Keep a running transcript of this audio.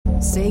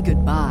Say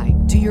goodbye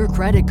to your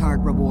credit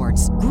card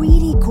rewards.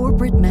 Greedy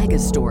corporate mega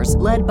stores,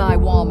 led by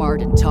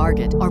Walmart and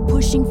Target, are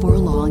pushing for a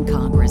law in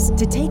Congress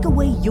to take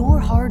away your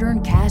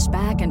hard-earned cash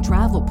back and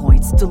travel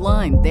points to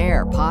line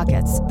their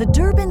pockets. The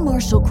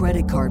Durbin-Marshall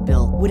credit card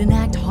bill would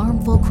enact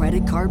harmful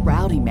credit card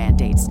routing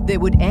mandates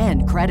that would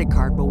end credit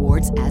card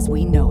rewards as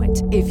we know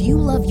it. If you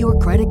love your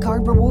credit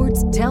card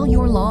rewards, tell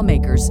your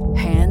lawmakers,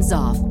 hands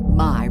off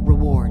my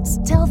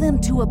rewards. Tell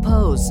them to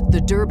oppose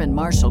the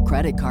Durbin-Marshall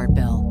credit card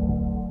bill.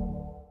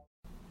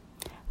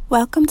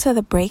 Welcome to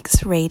the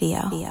Breaks Radio.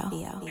 Well,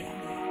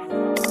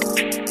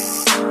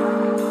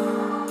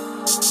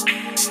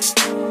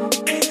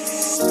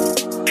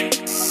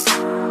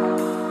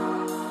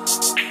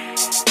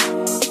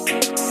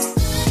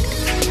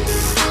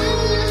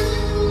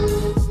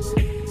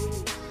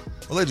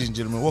 ladies and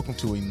gentlemen, welcome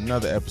to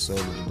another episode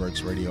of the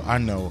Breaks Radio. I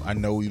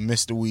know we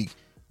missed a week.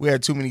 We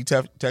had too many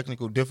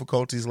technical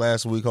difficulties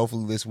last week.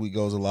 Hopefully this week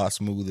goes a lot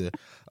smoother.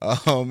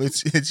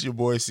 It's your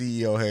boy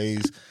CEO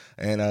Hayes,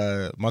 and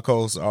my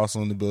co-host are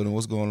also in the building.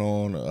 What's going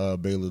on,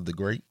 Baylor the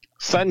Great?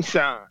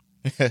 Sunshine,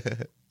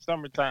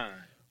 summertime.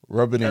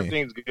 Rub it in.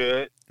 Everything's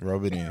good.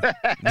 Rub it in.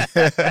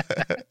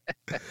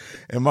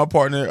 And my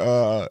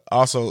partner,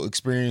 also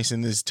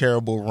experiencing this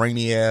terrible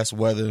rainy ass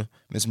weather,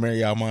 Miss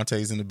Mary Almonte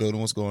is in the building.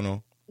 What's going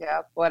on?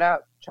 Yep. What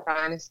up?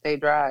 Trying to stay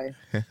dry.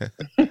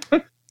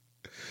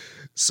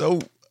 So,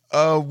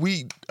 our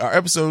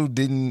episode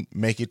didn't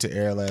make it to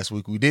air last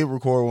week. We did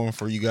record one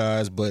for you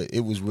guys, but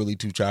it was really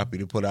too choppy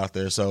to put out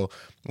there. So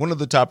one of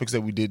the topics that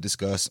we did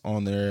discuss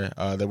on there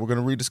that we're going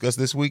to rediscuss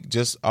this week,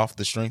 just off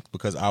the strength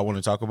because I want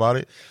to talk about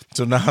it.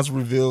 So Nas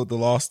revealed the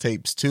Lost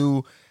Tapes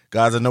 2.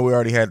 Guys, I know we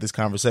already had this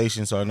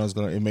conversation, so I know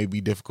it may be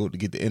difficult to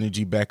get the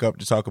energy back up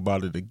to talk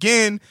about it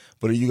again.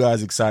 But are you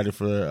guys excited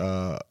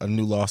for a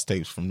new Lost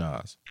Tapes from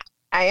Nas?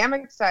 I am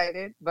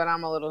excited, but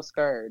I'm a little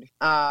scared.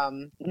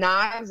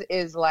 Nas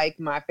is like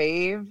my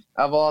fave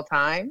of all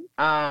time,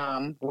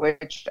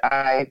 which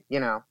I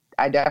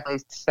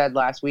definitely said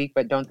last week,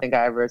 but don't think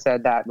I ever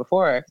said that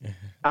before.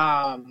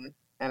 And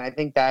I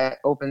think that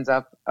opens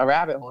up a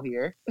rabbit hole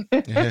here.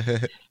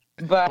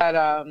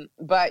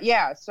 But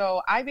yeah,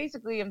 so I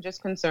basically am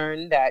just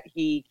concerned that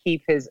he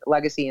keep his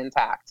legacy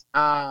intact.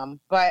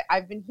 But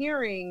I've been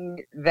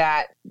hearing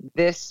that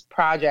this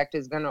project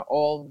is going to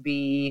all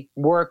be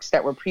works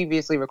that were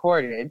previously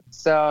recorded.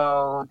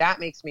 So that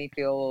makes me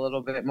feel a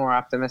little bit more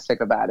optimistic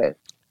about it.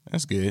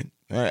 That's good.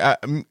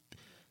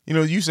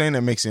 You saying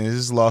that makes sense. This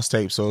is Lost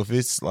Tape. So if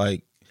it's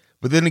like,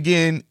 but then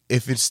again,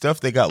 if it's stuff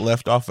that got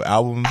left off of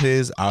album of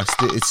his,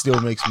 it still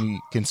makes me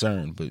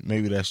concerned. But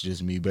maybe that's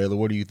just me. Baylor,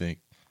 what do you think?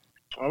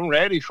 I'm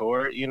ready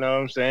for it, you know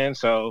what I'm saying?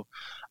 So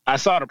I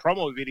saw the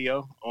promo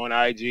video on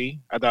IG.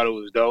 I thought it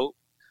was dope.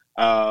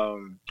 I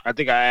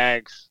think I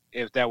asked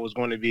if that was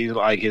going to be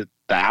like the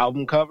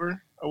album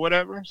cover or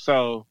whatever.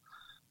 So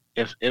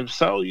if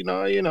so,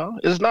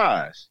 it's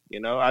Nas.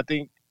 I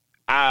think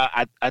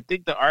I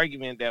think the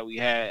argument that we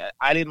had,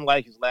 I didn't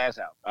like his last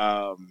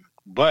album.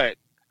 But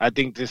I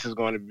think this is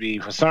going to be,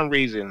 for some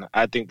reason,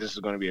 I think this is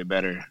going to be a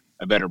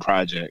better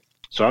project.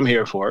 So I'm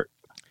here for it.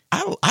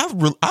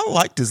 I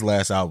liked his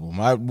last album.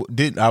 I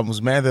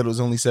was mad that it was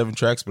only 7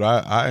 tracks,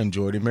 but I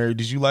enjoyed it. Mary,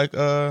 did you like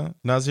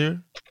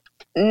Nasir?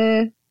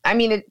 I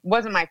mean, it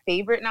wasn't my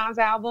favorite Nas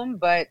album,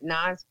 but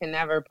Nas can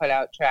never put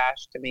out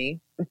trash to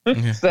me.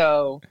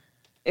 So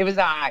it was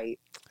all right.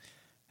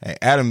 Hey,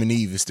 Adam and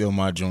Eve is still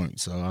my joint,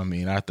 so I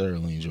mean, I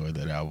thoroughly enjoyed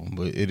that album,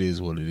 but it is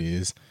what it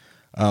is.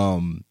 I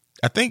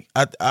think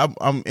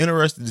I'm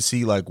interested to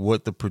see like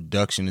what the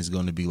production is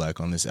going to be like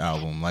on this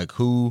album. Like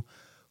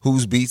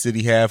whose beats did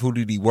he have? Who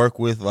did he work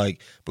with?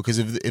 Like, because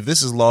if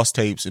this is Lost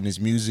Tapes and it's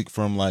music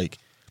from like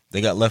they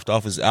got left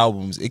off his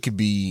albums, it could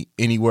be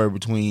anywhere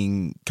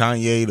between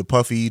Kanye to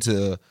Puffy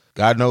to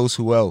God knows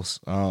who else.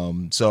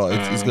 So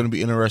it's going to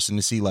be interesting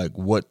to see like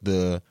what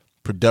the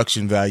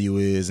production value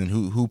is and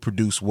who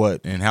produced what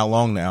and how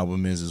long the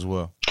album is as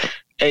well.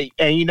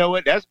 And you know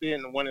what? That's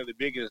been one of the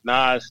biggest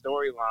Nas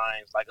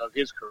storylines, like of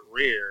his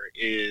career,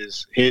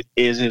 is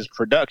his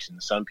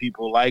production. Some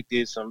people liked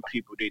it, some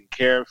people didn't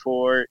care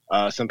for it,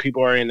 some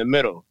people are in the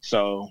middle.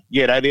 So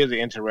yeah, that is an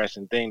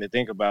interesting thing to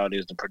think about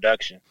is the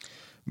production.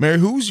 Mary,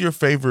 who's your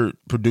favorite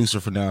producer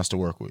for Nas to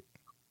work with?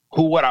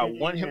 Who would I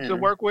want him to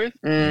work with?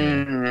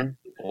 Oh,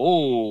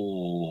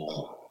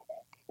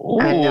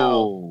 I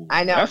know.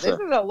 This is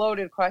a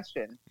loaded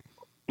question.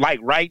 Like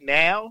right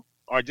now,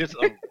 or just.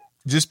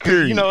 Just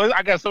period.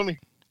 I got so many.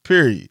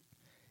 Period.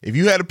 If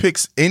you had to pick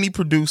any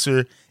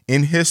producer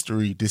in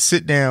history to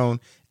sit down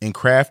and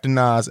craft a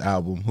Nas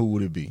album, who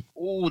would it be?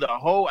 Ooh, the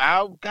whole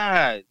album?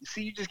 God.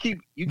 See,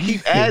 you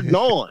keep adding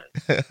on.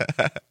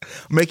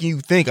 Making you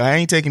think. I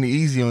ain't taking it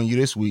easy on you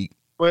this week.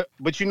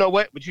 But you know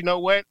what?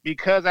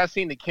 Because I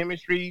seen the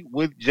chemistry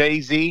with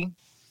Jay-Z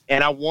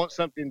and I want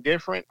something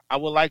different, I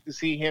would like to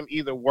see him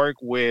either work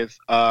with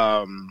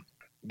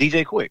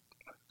DJ Quick.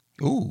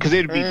 Ooh, because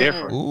it'd be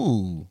different.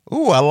 Ooh,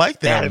 I like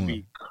that. That'd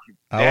be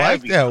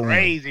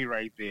crazy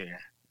right there.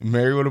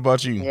 Mary, what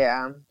about you?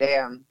 Yeah,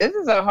 damn. This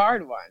is a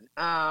hard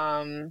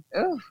one.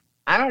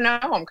 I don't know.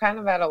 I'm kind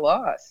of at a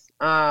loss.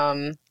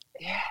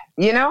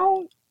 You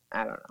know,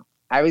 I don't know.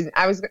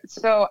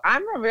 So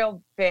I'm a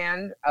real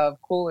fan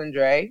of Cool and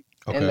Dre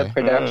in the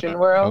production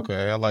world.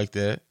 Okay, I like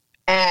that.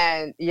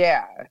 And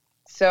yeah,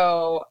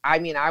 so I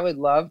mean, I would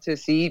love to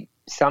see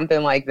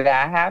something like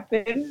that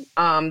happen.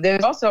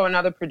 There's also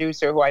another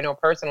producer who I know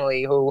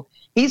personally who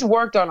he's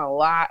worked on a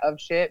lot of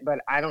shit, but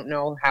I don't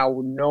know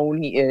how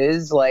known he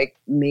is, like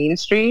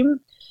mainstream.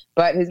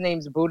 But his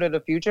name's Buddha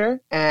the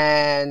Future.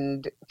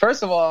 And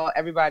first of all,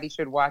 everybody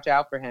should watch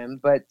out for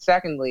him. But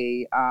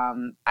secondly,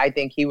 I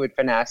think he would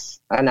finesse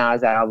a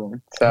Nas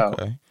album. So,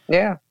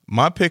 yeah.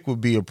 My pick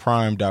would be a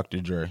prime Dr.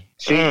 Dre.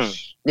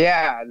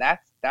 Yeah,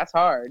 that's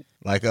hard.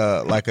 Like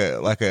a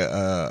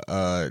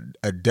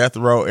death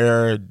row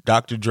era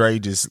Dr. Dre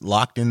just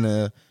locked in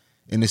the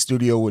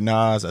studio with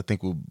Nas, I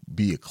think would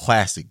be a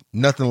classic.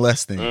 Nothing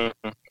less than.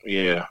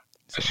 Yeah.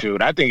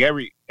 Shoot, I think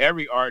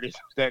every artist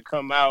that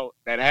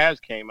has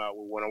came out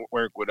would want to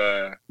work with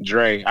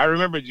Dre. I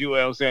remember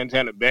Joel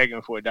Santana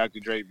begging for a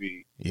Dr. Dre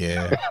beat.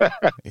 Yeah,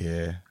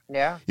 yeah,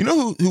 yeah. You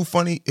know who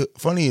funny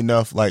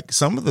enough, like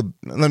some of the,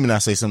 let me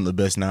not say some of the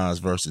best Nas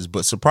verses,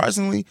 but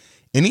surprisingly,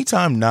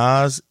 anytime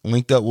Nas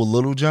linked up with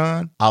Lil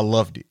Jon, I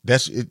loved it.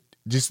 That's it.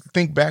 Just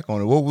think back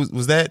on it. What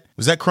was that?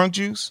 Was that Crunk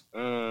Juice?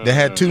 That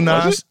had two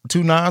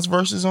Nas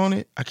verses on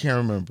it? I can't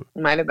remember.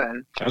 Might have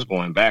been. That's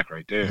going back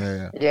right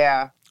there.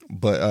 Yeah.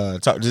 But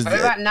what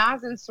about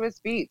Nas and Swiss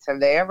Beats? Have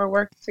they ever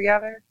worked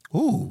together?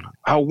 Ooh,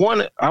 I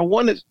wanted.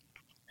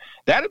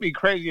 That'd be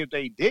crazy if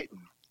they didn't.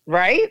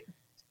 Right?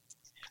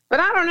 But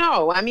I don't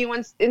know. I mean,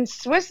 when in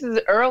Swiss's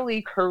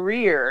early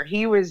career,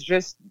 he was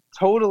just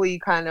totally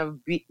kind of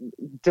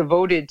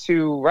devoted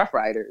to Rough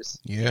Riders.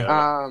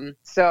 Yeah.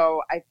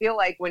 So I feel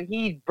like when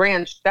he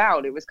branched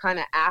out, it was kind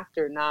of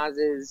after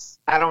Nas's,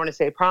 I don't want to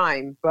say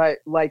prime, but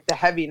like the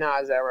heavy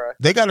Nas era.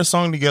 They got a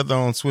song together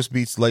on Swiss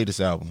Beats' latest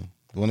album,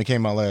 the one that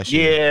came out last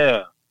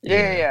year.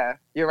 Yeah.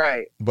 You're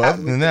right. But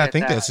other than that, I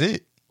think that's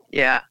it.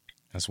 Yeah.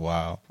 That's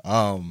wild.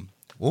 That'll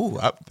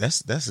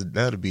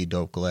be a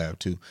dope collab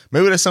too.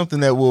 Maybe that's something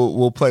that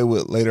we'll play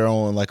with later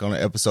on, like on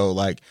an episode,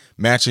 like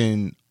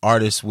matching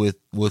artists with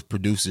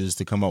producers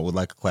to come up with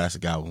like a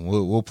classic album.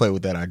 We'll play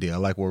with that idea. I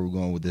like where we're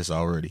going with this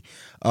already.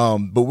 But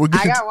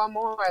I got one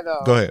more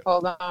though. Go ahead.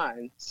 Hold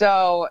on.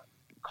 So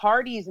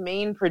Cardi's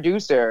main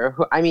producer,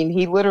 who, I mean,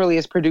 he literally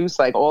has produced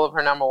like all of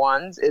her number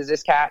ones, is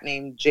this cat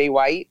named Jay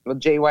White. Well,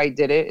 Jay White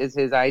did it, is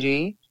his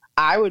IG.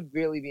 I would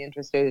really be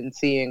interested in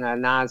seeing a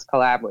Nas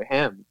collab with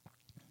him.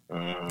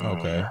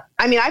 Okay.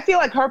 I mean, I feel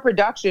like her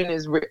production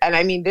is, and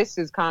I mean, this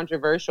is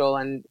controversial,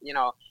 and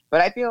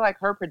but I feel like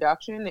her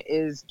production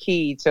is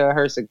key to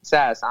her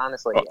success,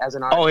 honestly, as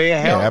an artist. Oh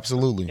yeah,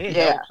 absolutely. It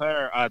helps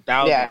her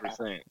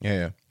 1,000%.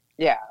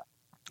 Yeah.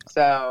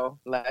 So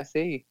let's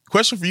see.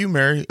 Question for you,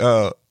 Mary.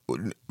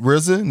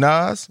 RZA,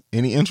 Nas,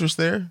 any interest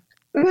there?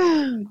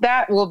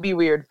 That will be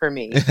weird for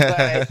me.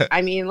 But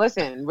I mean,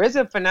 listen,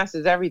 RZA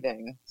finesses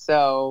everything,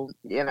 so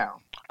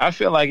I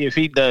feel like if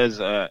he does,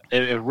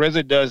 if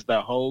RZA does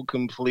the whole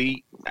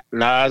complete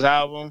Nas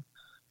album,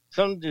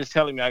 something just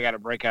telling me I got to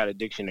break out a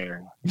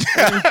dictionary.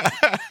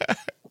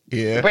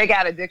 Yeah, break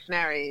out a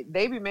dictionary.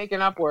 They be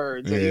making up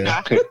words.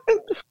 Yeah.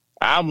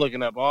 I'm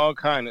looking up all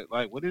kind of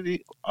like, what did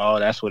he? Oh,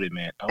 that's what it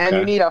meant. Okay. And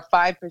you need a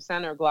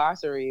 5%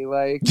 glossary.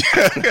 Like,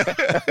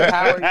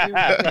 how are you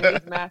with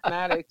today's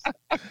mathematics?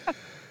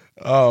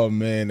 Oh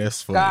man,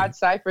 that's funny. God,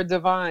 cipher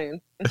divine.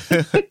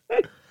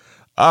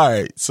 All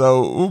right,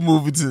 so we'll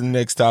move into the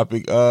next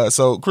topic.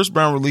 So Chris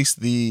Brown released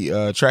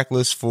the track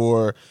list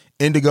for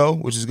Indigo,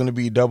 which is going to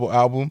be a double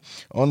album.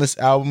 On this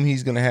album,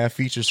 he's going to have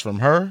features from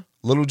her,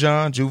 Lil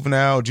Jon,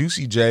 Juvenile,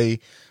 Juicy J,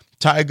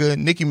 Tyga,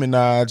 Nicki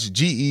Minaj,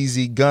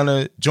 G-Eazy,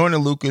 Gunna, Joyner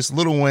Lucas,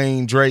 Lil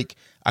Wayne, Drake.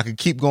 I could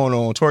keep going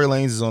on. Tory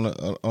Lanez is on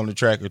the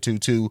track or two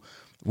too.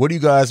 What do you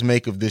guys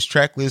make of this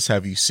track list?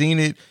 Have you seen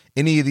it?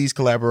 Any of these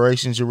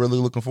collaborations you're really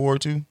looking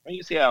forward to?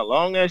 You see how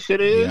long that shit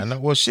is? Yeah, I know.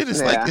 Well, shit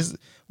is like,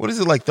 what is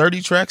it, like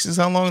 30 tracks is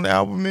how long the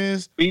album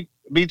is?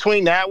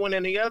 Between that one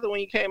and the other one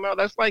you came out,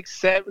 that's like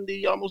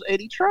 70, almost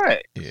 80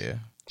 tracks. Yeah.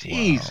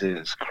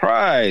 Jesus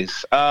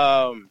Christ.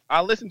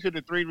 I listened to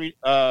the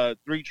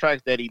three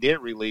tracks that he did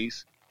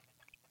release.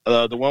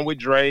 The one with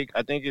Drake,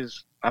 I think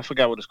I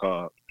forgot what it's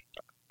called.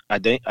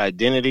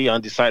 Identity,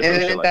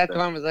 Undecided. And that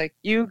one was like,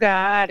 "You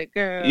got it,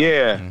 girl."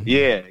 Yeah.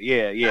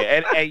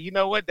 And you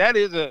know what? That's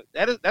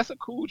a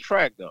cool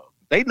track though.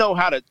 They know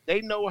how to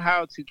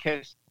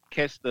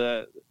catch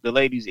the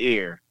lady's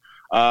ear.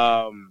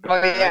 Now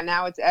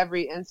it's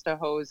every Insta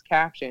hoe's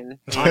caption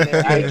on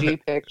their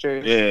IG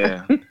pictures.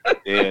 Yeah.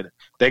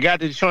 They got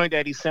the joint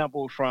that he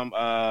sampled from.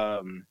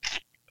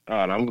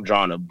 I'm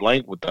drawing a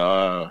blank with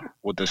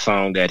the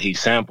song that he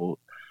sampled.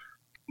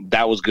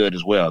 That was good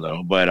as well,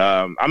 though. But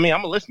I mean,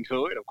 I'm gonna listen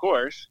to it, of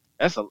course.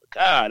 That's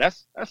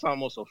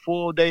almost a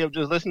full day of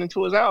just listening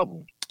to his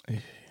album.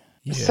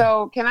 Yeah.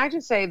 So can I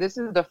just say, this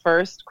is the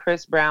first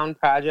Chris Brown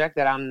project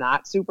that I'm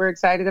not super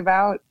excited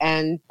about,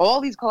 and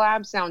all these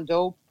collabs sound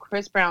dope.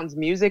 Chris Brown's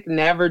music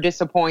never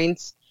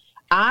disappoints.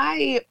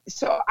 I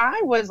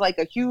was like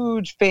a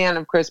huge fan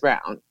of Chris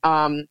Brown.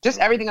 Just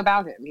everything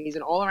about him. He's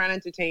an all-around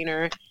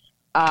entertainer.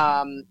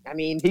 I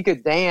mean, he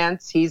could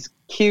dance. He's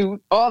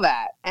cute, all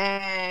that.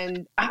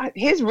 And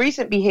his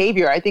recent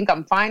behavior, I think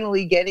I'm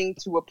finally getting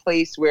to a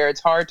place where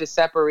it's hard to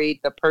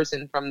separate the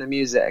person from the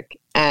music.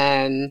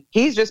 And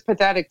he's just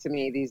pathetic to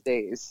me these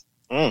days.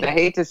 I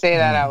hate to say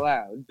that out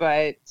loud,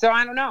 but so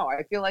I don't know.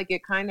 I feel like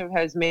it kind of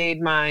has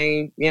made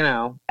my,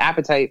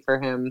 appetite for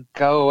him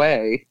go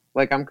away.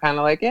 Like, I'm kind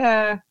of like,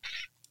 yeah.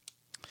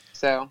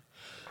 So.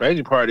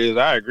 Crazy part is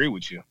I agree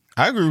with you.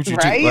 I agree with you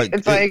right?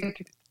 too.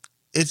 Like,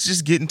 it's it's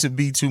just getting to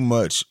be too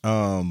much.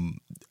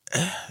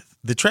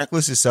 The track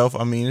list itself,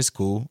 I mean, it's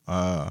cool.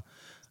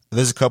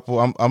 There's a couple.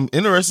 I'm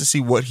interested to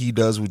see what he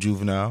does with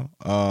Juvenile.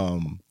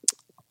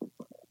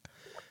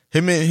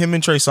 Him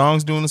and Trey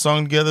Songz doing the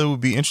song together would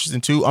be interesting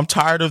too. I'm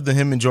tired of the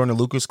him and Jordan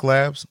Lucas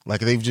collabs.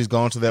 Like, they've just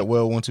gone to that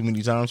well one too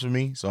many times for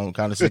me, so I'm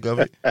kind of sick of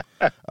it.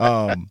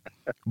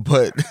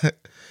 But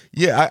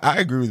yeah, I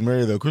agree with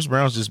Mary though. Chris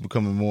Brown's just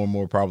becoming more and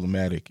more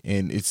problematic,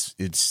 and it's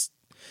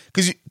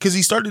because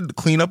he started to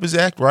clean up his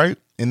act, right,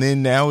 and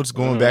then now it's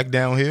going back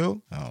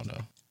downhill. I don't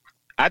know.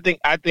 I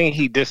think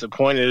he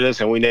disappointed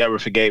us, and we never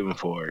forgave him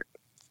for it.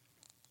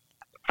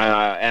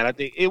 And I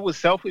think it was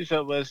selfish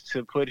of us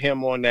to put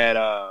him on that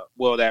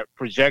that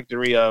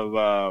trajectory of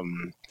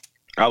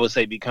I would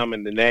say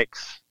becoming the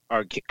next,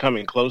 or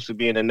coming close to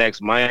being the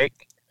next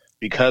Mike,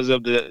 because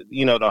of the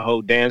the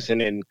whole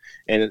dancing and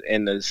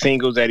the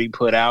singles that he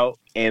put out.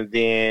 And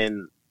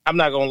then I'm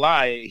not gonna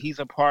lie, he's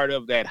a part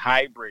of that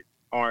hybrid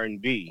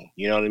R&B.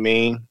 You know what I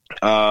mean?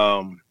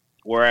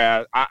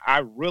 Whereas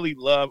I really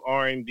love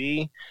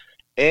R&B,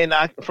 and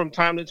from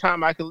time to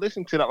time I could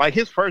listen to that. Like,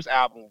 his first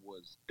album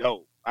was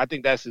dope. I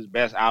think that's his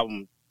best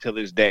album to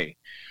this day.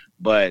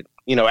 But,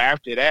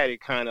 after that,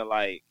 it kind of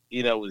like,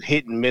 was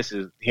hit and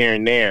misses here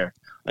and there.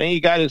 I mean, he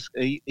got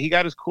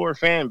his core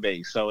fan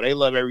base, so they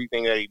love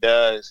everything that he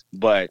does.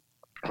 But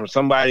from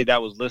somebody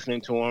that was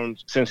listening to him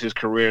since his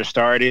career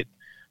started,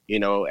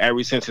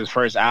 ever since his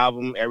first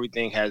album,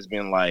 everything has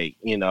been like,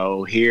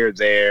 here,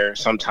 there,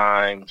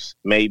 sometimes,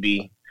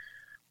 maybe.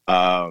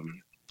 So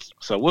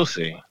we'll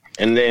see.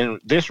 And then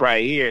this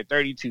right here,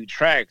 32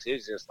 tracks,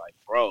 it's just like,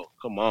 bro,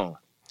 come on.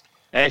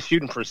 That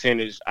shooting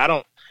percentage, I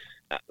don't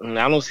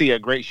see a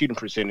great shooting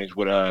percentage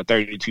with a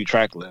 32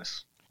 track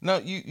list. No,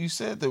 you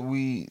said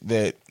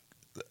that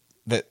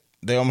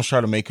they almost try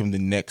to make him the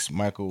next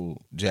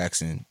Michael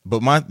Jackson.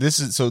 But this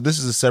is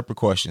a separate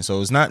question.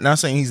 So it's not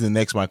saying he's the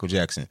next Michael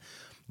Jackson,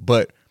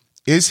 but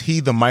is he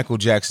the Michael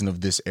Jackson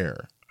of this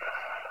era?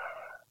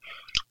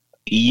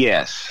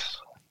 Yes,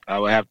 I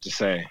would have to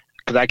say,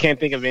 because I can't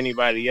think of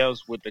anybody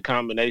else with the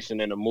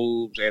combination and the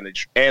moves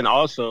and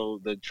also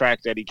the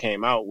track that he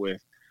came out with.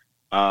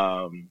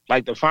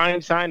 Like the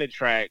Fine China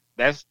track,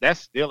 that's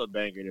still a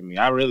banger to me.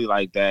 I really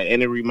like that,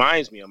 and it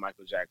reminds me of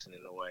Michael Jackson in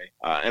a way.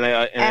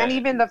 And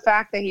even the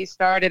fact that he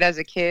started as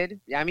a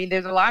kid. I mean,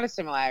 there's a lot of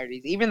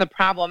similarities. Even the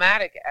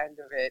problematic end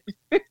of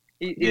it,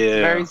 it's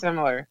very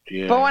similar.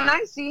 Yeah. But when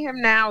I see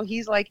him now,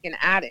 he's like an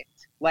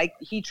addict. Like,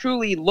 he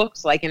truly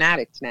looks like an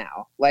addict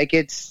now. Like,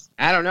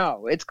 I don't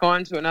know, it's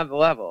gone to another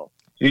level.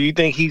 Do you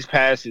think he's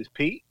past his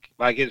peak?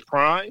 Like his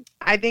prime?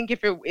 I think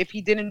if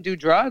he didn't do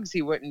drugs,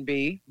 he wouldn't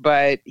be.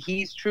 But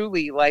he's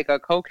truly like a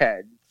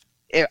cokehead,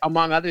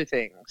 among other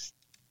things.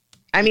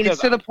 I mean, it's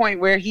to the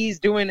point where he's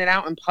doing it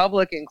out in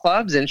public in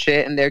clubs and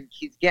shit, and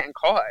he's getting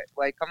caught.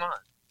 Like, come on.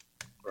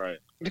 Right.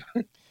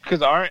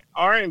 Because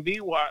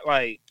R&B,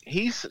 like,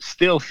 he's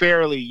still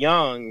fairly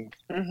young.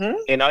 Mm-hmm.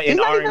 He's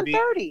not R&B. Even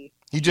 30.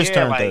 He just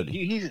turned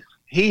 30.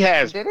 He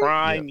has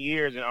prime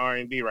years in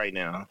R&B right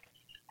now.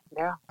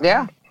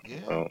 Yeah.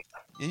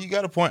 Yeah, you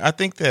got a point. I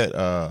think that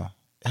I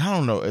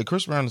don't know.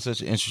 Chris Brown is such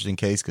an interesting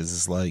case because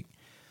it's like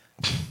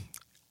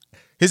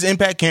his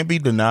impact can't be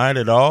denied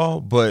at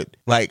all. But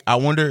like, I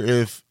wonder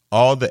if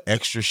all the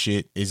extra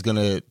shit is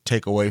gonna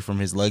take away from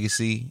his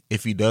legacy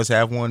if he does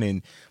have one.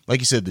 And like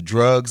you said, the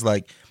drugs,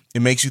 like,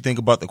 it makes you think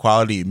about the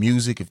quality of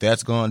music if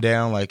that's gone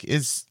down. Like,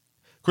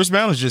 Chris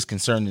Brown is just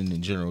concerning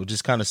in general. It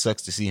just kind of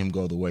sucks to see him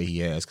go the way he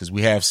has because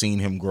we have seen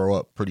him grow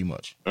up pretty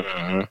much.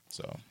 Mm-hmm.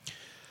 So.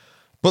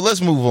 But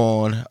let's move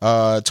on.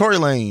 Tory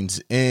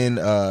Lanez, in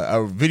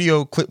a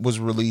video clip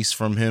was released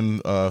from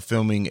him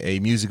filming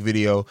a music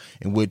video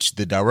in which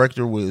the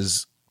director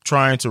was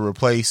trying to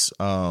replace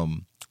a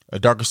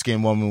darker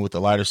skinned woman with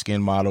a lighter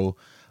skinned model.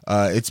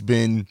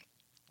 Some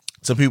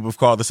people have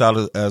called this out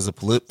as a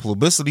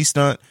publicity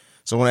stunt.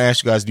 So I want to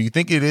ask you guys, do you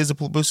think it is a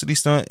publicity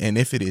stunt? And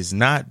if it is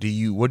not,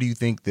 what do you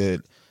think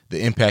that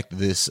the impact of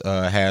this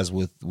has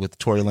with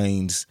Tory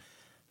Lanez,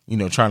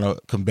 trying to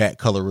combat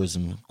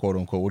colorism, quote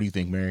unquote? What do you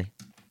think, Mary?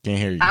 Can't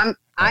hear you.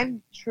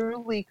 I'm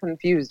truly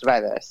confused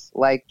by this.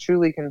 Like,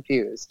 truly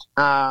confused.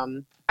 I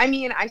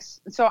mean,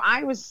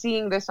 I was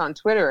seeing this on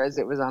Twitter as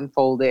it was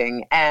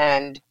unfolding,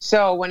 and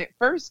so when it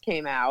first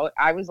came out,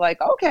 I was like,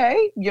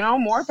 okay,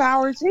 more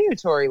power to you,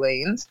 Tory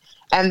Lanez.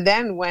 And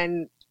then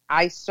when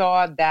I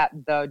saw that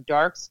the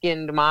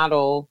dark-skinned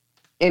model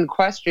in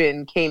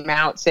question came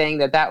out saying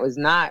that that was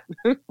not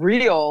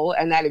real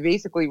and that it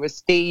basically was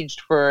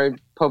staged for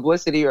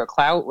publicity or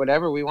clout,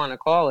 whatever we want to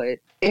call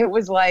it, it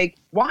was like,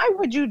 why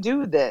would you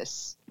do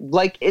this?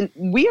 Like,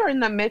 we are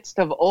in the midst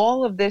of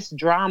all of this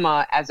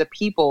drama as a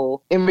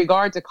people in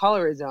regard to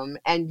colorism,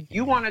 and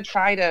you want to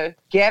try to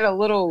get a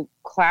little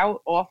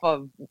clout off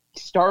of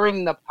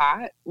stirring the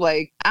pot?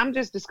 Like, I'm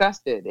just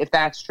disgusted if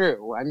that's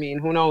true. I mean,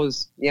 who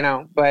knows, you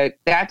know, but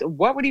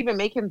what would even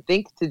make him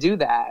think to do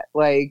that?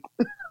 Like,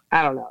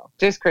 I don't know.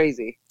 Just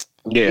crazy.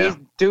 Yeah. These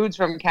dudes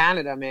from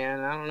Canada, man.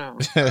 I don't know.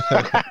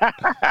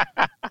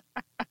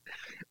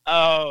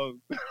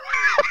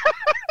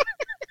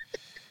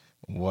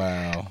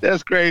 Wow.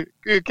 That's great.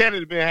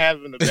 Canada's been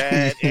having a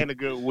bad and a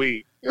good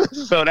week.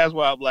 So that's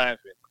why I'm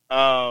laughing.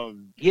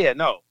 Yeah,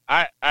 no,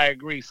 I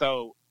agree.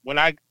 So when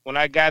I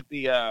got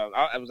the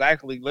I was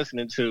actually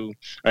listening to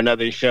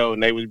another show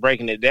and they was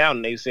breaking it down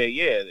and they said,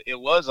 yeah, it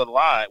was a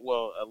lie.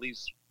 Well, at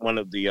least one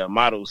of the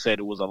models said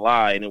it was a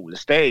lie and it was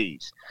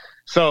staged.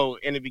 So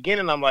in the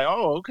beginning, I'm like,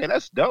 oh, okay,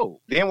 that's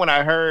dope. Then when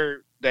I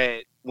heard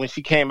that when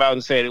she came out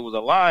and said it was a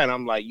lie, and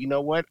I'm like, you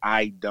know what?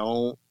 I'm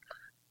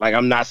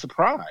not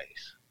surprised.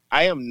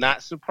 I am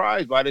not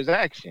surprised by this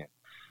action.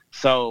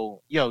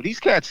 So, these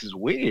cats is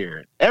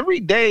weird. Every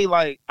day,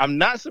 like, I'm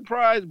not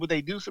surprised, but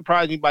they do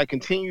surprise me by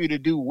continuing to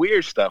do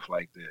weird stuff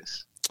like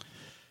this.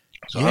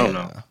 So yeah. I don't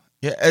know.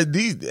 Yeah,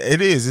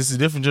 it is. It's a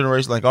different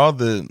generation. Like all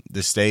the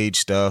stage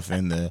stuff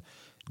and the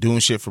doing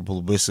shit for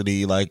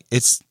publicity. Like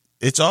it's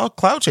all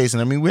clout chasing.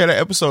 I mean, we had an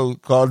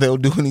episode called "They'll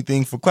Do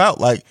Anything for Clout."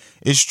 Like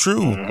it's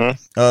true.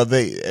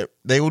 Mm-hmm.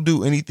 They will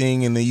do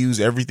anything, and they use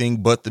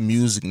everything but the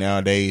music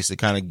nowadays to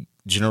kind of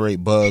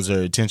generate buzz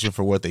or attention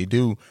for what they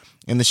do.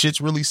 And the shit's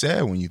really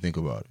sad when you think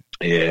about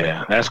it.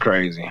 Yeah, that's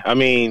crazy. I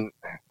mean,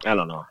 I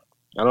don't know.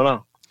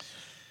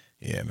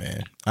 Yeah,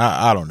 man.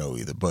 I don't know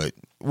either, but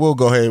we'll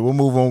go ahead. We'll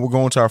move on. We're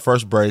going to our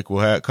first break.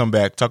 We'll come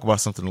back, talk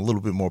about something a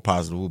little bit more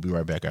positive. We'll be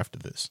right back after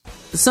this.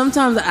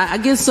 Sometimes I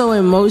get so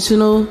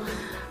emotional,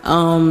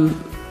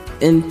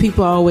 and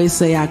people always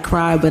say I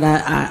cry, but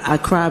I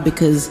cry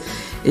because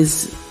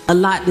it's a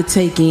lot to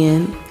take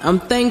in. I'm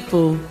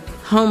thankful,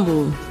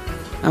 humble.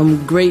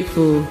 I'm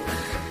grateful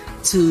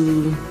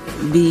to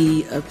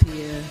be up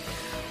here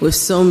with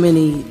so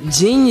many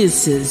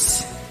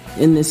geniuses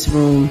in this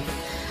room.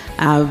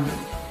 I've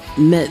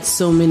met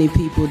so many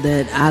people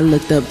that I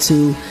looked up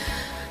to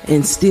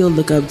and still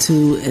look up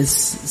to as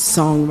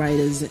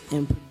songwriters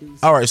and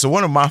producers. All right, so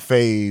one of my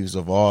faves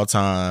of all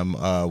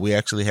time, we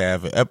actually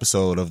have an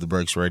episode of The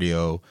Breaks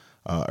Radio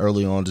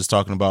early on just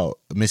talking about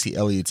Missy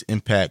Elliott's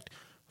impact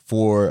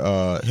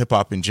for hip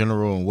hop in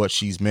general and what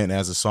she's meant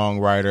as a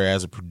songwriter,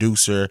 as a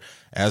producer,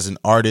 as an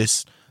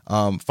artist.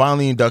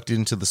 Finally inducted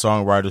into the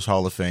Songwriters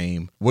Hall of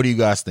Fame. What do you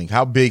guys think?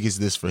 How big is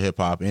this for hip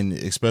hop, and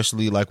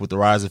especially like with the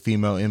rise of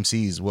female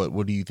MCs?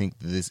 What do you think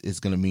this is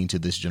going to mean to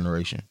this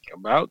generation?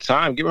 About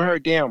time, giving her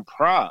damn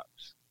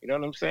props. You know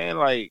what I'm saying?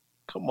 Like,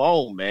 come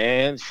on,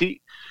 man.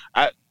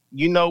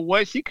 You know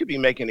what? She could be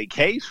making a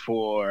case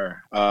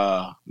for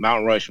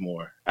Mount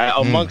Rushmore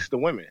amongst the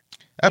women.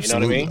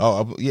 Absolutely. You know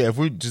what I mean? Oh, yeah. If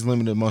we're just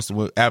limited amongst the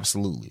women,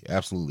 absolutely,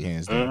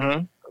 hands down.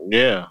 Mm-hmm.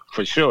 Yeah,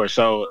 for sure.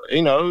 So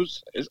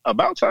it's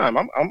about time.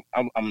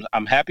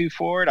 I'm happy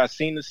for it. I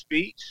seen the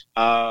speech.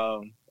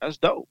 That's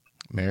dope.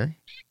 Mary?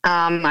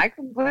 I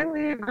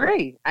completely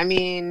agree. I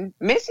mean,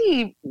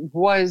 Missy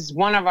was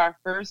one of our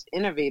first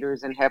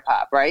innovators in hip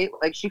hop, right?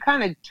 Like she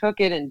kind of took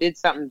it and did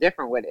something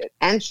different with it.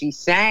 And she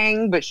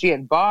sang, but she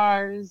had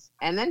bars.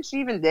 And then she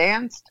even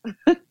danced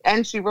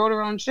and she wrote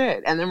her own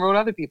shit and then wrote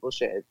other people's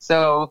shit.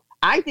 So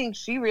I think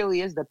she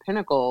really is the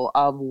pinnacle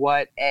of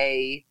what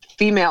a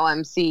female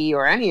MC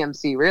or any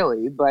MC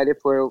really, but if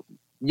we're,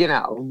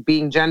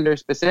 being gender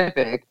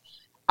specific,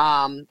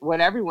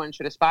 what everyone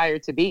should aspire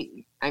to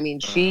be. I mean,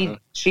 she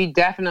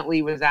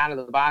definitely was out of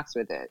the box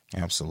with it.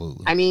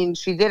 Absolutely. I mean,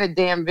 she did a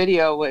damn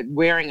video with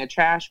wearing a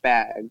trash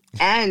bag.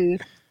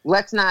 And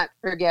let's not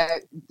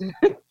forget,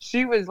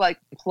 she was like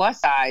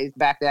plus size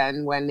back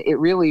then when it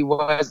really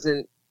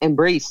wasn't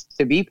embraced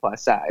to be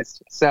plus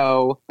sized.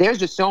 So there's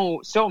just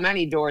so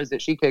many doors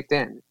that she kicked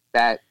in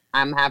that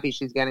I'm happy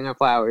she's getting her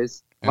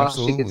flowers. Well,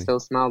 she can still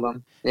smell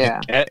them. Yeah.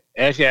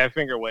 And she had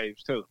finger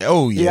waves too.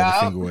 Oh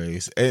yeah, the finger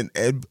waves. And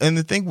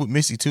the thing with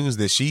Missy too is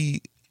that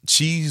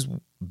she's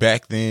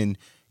back then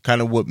kind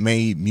of what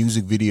made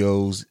music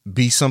videos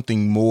be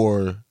something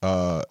more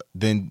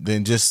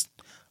than just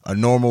a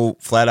normal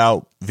flat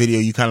out video.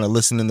 You kind of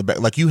listen in the back,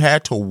 like you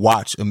had to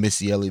watch a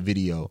Missy Elliott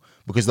video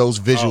because those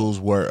visuals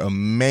were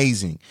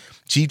amazing.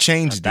 She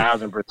changed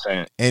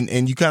 1,000%.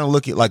 And you kind of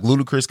look at like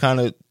Ludacris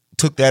kind of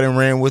took that and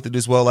ran with it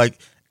as well. Like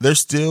there's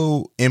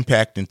still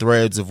impact and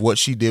threads of what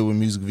she did with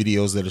music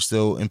videos that are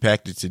still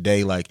impacted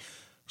today. Like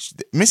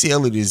Missy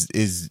Elliott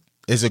is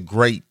a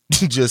great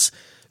just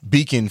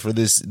beacon for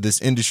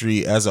this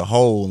industry as a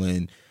whole.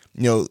 And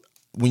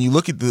when you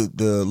look at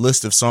the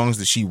list of songs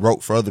that she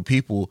wrote for other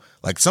people,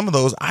 like some of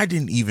those I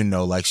didn't even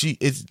know. Like she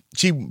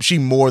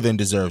more than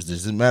deserves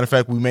this. As a matter of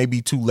fact, we may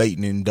be too late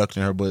in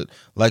inducting her, but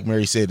like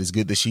Mary said, it's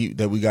good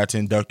that we got to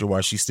induct her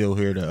while she's still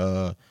here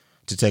to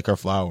to take her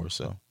flowers.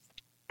 So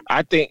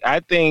I think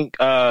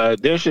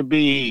there should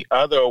be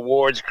other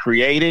awards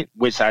created,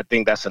 which I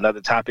think that's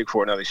another topic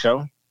for another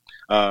show.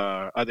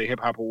 Other hip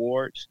hop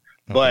awards,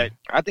 but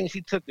I think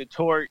she took the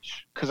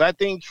torch because I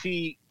think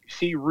she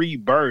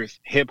rebirthed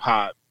hip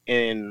hop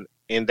in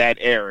that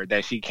era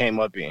that she came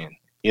up in.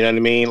 You know what I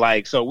mean?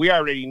 Like, so we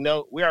already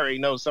know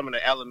some of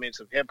the elements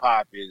of hip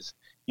hop is,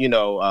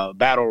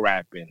 battle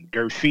rapping,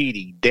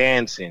 graffiti,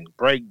 dancing,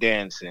 break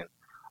dancing,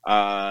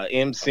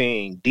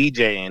 emceeing,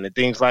 DJing, and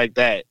things like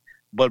that.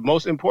 But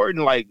most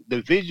important, like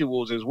the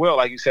visuals as well,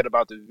 like you said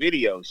about the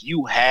videos,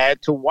 you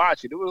had to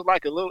watch it. It was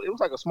like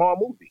a small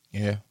movie.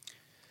 Yeah.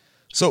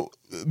 So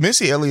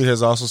Missy Elliott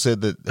has also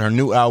said that her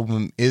new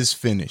album is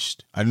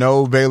finished. I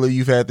know, Baylor,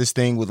 you've had this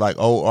thing with like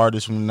old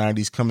artists from the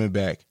 90s coming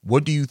back.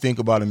 What do you think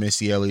about a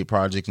Missy Elliott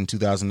project in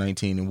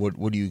 2019, and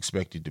what do you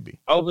expect it to be?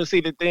 Oh, but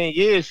see, the thing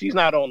is, she's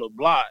not on the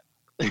block,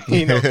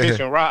 pitching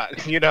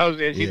rock. You know what I'm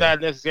saying? She's not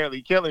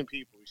necessarily killing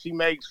people. She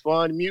makes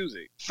fun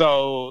music.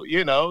 So,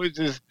 it's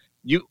just,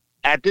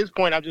 at this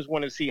point, I just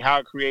want to see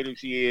how creative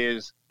she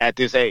is at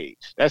this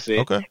age. That's it.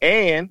 Okay.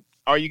 And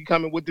are you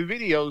coming with the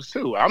videos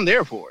too? I'm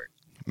there for it.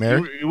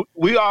 Mary?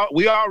 We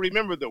all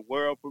remember the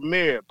world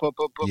premiere,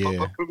 premiere.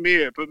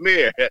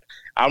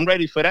 I'm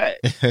ready for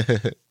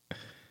that.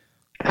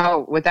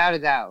 Oh, without a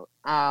doubt.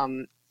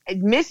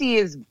 Missy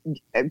is,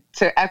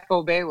 to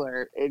echo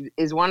Baylor,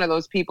 is one of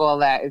those people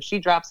that if she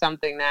drops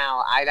something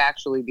now, I'd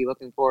actually be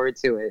looking forward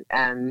to it.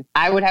 And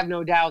I would have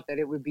no doubt that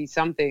it would be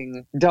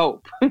something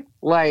dope.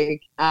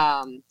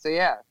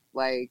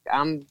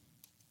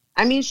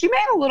 She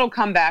made a little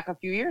comeback a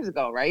few years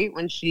ago, right?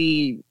 When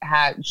she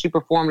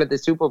performed at the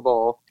Super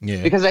Bowl.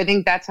 Yeah. Because I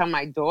think that's how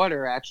my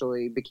daughter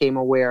actually became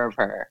aware of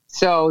her.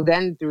 So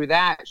then through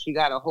that, she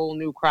got a whole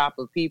new crop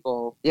of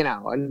people,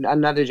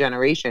 another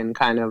generation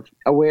kind of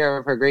aware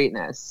of her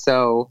greatness.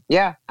 So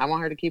yeah, I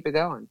want her to keep it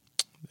going.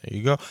 There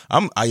you go.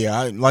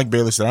 I like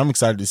Baylor said, I'm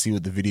excited to see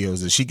what the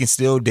videos is. She can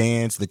still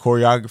dance. The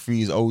choreography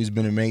has always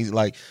been amazing.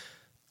 Like,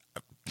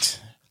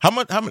 how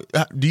much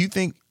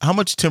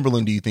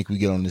Timberland do you think we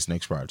get on this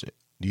next project?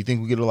 Do you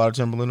think we get a lot of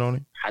Timberland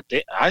on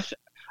it?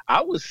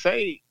 I would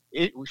say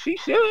she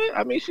should.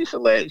 I mean, she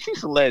should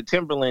let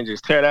Timberland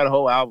just tear that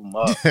whole album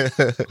up,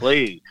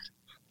 please.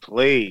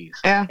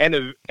 Yeah. And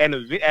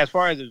as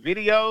far as the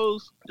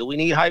videos, do we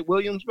need Hype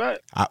Williams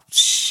back?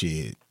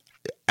 Shit,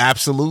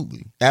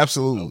 absolutely.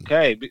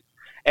 Okay,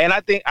 and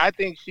I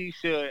think she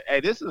should. Hey,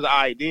 this is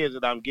ideas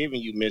that I'm giving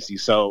you, Missy.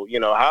 So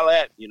holla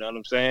at. You know what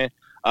I'm saying?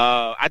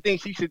 I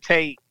think she should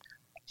take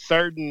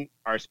certain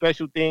or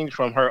special things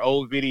from her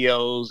old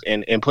videos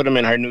and put them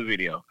in her new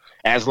video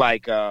as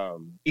like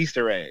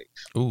Easter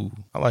eggs. Ooh,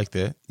 I like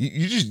that.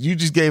 You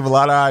just gave a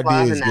lot of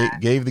ideas.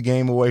 Gave the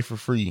game away for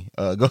free.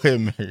 Go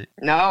ahead, Mary.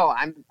 No,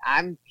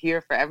 I'm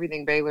here for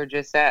everything Baylor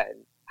just said.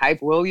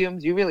 Hype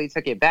Williams, you really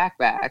took it back.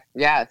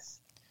 Yes.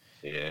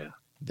 Yeah.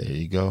 There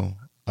you go.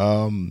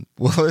 Well,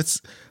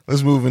 let's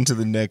move into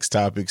the next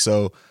topic.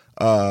 So,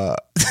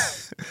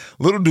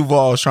 Little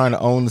Duval is trying to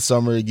own the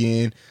summer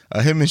again.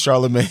 Him and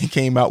Charlamagne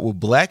came out with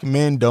Black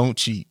Men Don't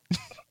Cheat.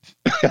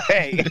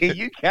 Hey,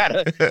 you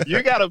gotta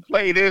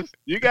play this.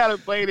 You gotta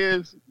play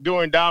this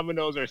during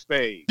dominoes or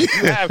spades.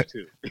 You have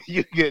to.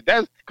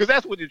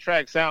 That's what the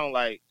track sound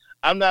like.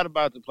 I'm not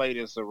about to play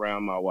this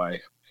around my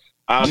wife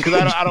because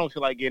I don't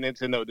feel like getting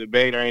into no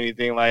debate or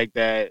anything like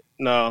that.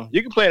 No,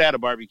 you can play it at a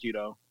barbecue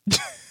though.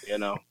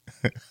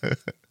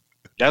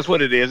 That's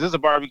what it is. It's a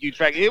barbecue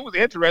track. It was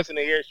interesting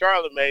to hear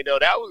Charlamagne, though.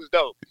 That was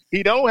dope.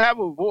 He don't have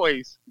a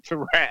voice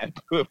to rap,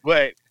 but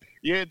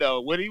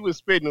what he was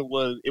spitting it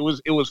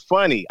was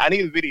funny. I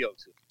need a video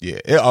too. Yeah.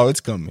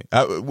 It's coming.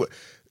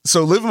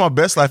 So Living My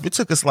Best Life, it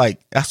took us I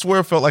swear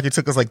it felt like it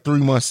took us 3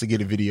 months to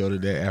get a video to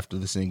that after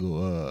the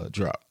single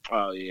drop.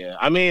 Oh yeah.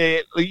 I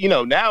mean,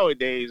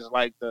 nowadays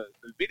like the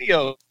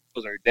video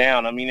are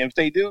down. I mean, if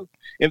they do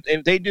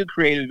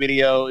create a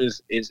video,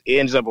 it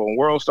ends up on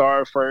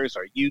WorldStar first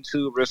or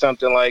YouTube or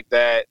something like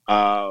that.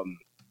 I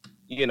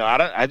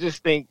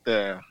just think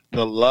the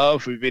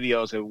love for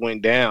videos have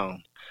went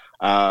down.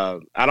 I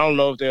don't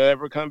know if they'll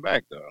ever come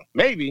back though.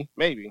 Maybe.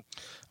 I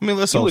mean,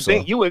 let's hope so.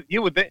 You would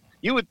think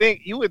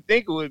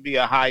it would be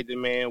a high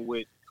demand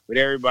with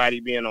everybody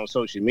being on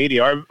social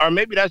media, or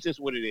maybe that's just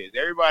what it is.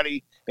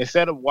 Everybody,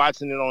 instead of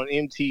watching it on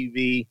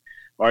MTV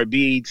or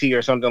BET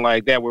or something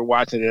like that, we're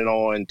watching it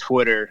on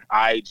Twitter,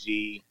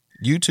 IG,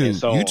 YouTube.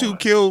 So YouTube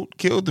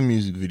killed the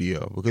music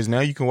video because now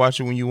you can watch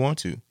it when you want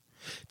to.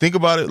 Think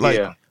about it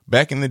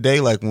back in the day,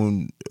 like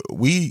when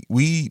we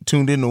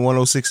tuned into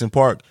 106 in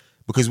Park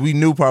because we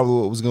knew probably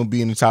what was going to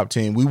be in the top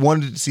 10. We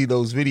wanted to see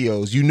those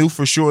videos. You knew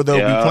for sure they'll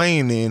be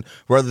playing then,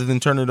 rather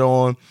than turn it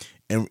on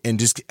and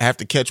just have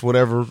to catch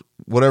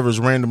whatever's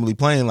randomly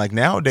playing. Like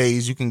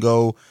nowadays, you can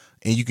go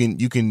and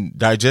you can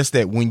digest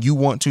that when you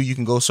want to. You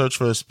can go search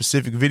for a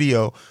specific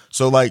video.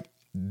 So like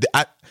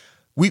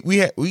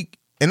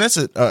and that's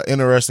an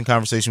interesting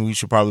conversation we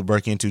should probably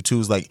break into too.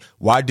 Is like,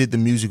 why did the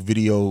music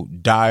video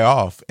die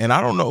off? And I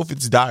don't know if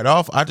it's died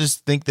off. I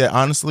just think that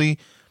honestly,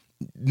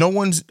 no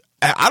one's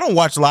I don't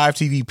watch live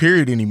TV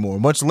period anymore,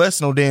 much less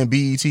no damn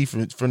BET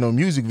for no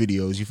music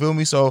videos. You feel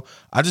me? So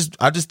I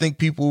just think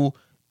people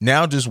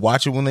now just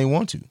watch it when they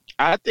want to.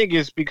 I think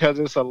it's because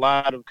it's a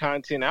lot of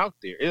content out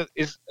there.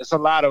 It's a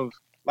lot of,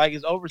 like,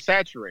 it's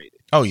oversaturated.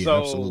 Oh yeah,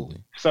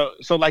 absolutely.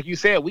 So like you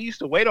said, we used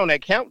to wait on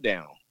that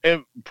countdown,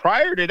 and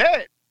prior to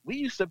that, we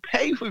used to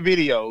pay for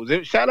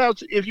videos. Shout out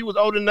to if you was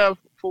old enough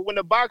for when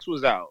the box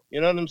was out.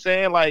 You know what I'm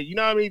saying? Like, you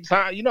know how many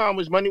time, you know how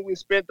much money we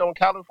spent on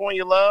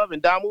California Love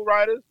and Damu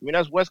Riders? I mean,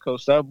 that's West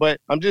Coast stuff,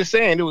 but I'm just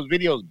saying it was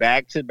videos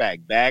back to back,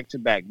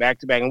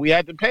 and we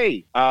had to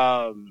pay.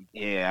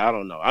 Yeah, I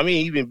don't know. I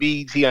mean, even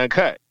BET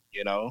Uncut,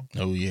 you know?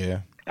 Oh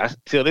yeah.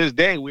 Till this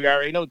day, we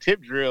already know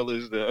Tip Drill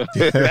is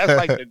that's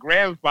like the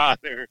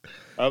grandfather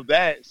of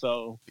that.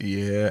 So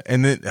yeah,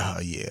 and then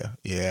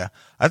yeah.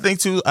 I think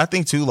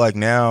too, like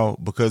now,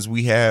 because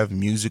we have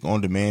music on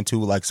demand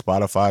too, like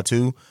Spotify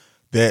too,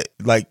 that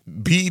like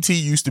BET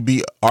used to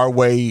be our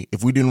way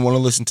if we didn't want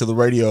to listen to the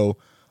radio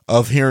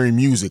of hearing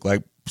music.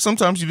 Like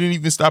sometimes you didn't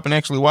even stop and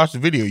actually watch the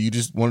video; you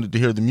just wanted to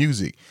hear the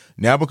music.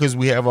 Now because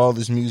we have all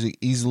this music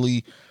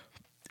easily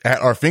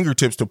at our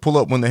fingertips to pull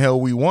up when the hell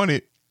we want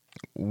it.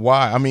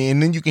 Why? I mean,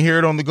 and then you can hear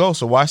it on the go.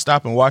 So why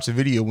stop and watch a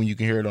video when you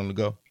can hear it on the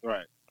go?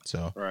 Right.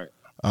 So, right.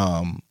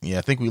 Yeah,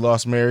 I think we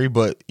lost Mary,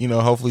 but you know,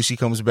 hopefully she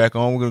comes back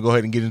on. We're gonna go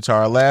ahead and get into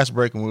our last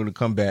break, and we're gonna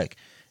come back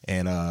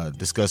and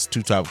discuss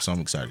two topics I'm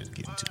excited to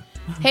get into.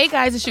 Hey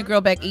guys, it's your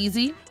girl Beck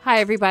Easy. Hi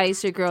everybody,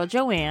 it's your girl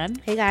Joanne.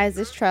 Hey guys,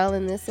 it's Trell,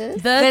 and this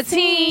is The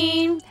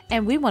Team.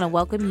 And we want to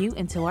welcome you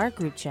into our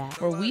group chat,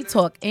 where we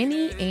talk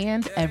any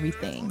and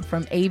everything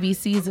from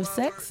ABCs of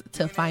sex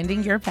to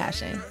finding your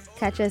passion.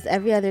 Catch us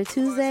every other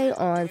Tuesday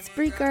on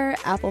Spreaker,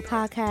 Apple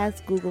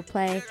Podcasts, Google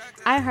Play,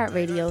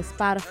 iHeartRadio,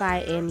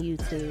 Spotify, and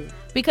YouTube.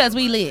 Because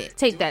we lit.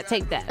 Take that.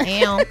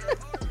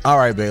 All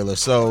right, Baylor.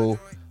 So,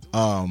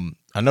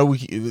 I know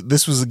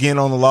this was again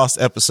on the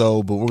lost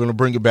episode, but we're going to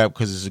bring it back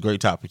because it's a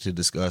great topic to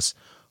discuss.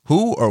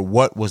 Who or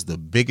what was the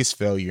biggest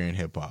failure in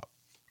hip hop?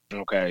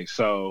 Okay,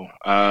 so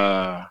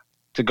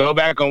to go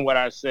back on what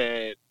I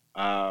said,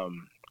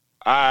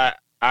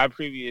 I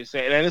previously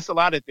said, and it's a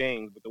lot of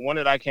things, but the one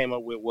that I came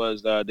up with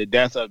was the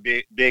death of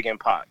Big and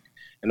Pac,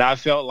 and I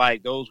felt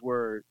like those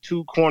were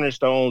two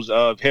cornerstones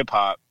of hip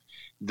hop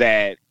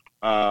that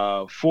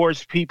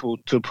forced people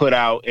to put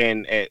out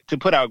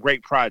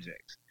great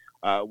projects.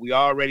 We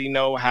already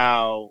know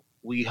how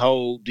we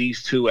hold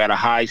these two at a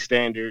high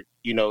standard.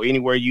 You know,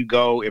 anywhere you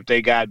go, if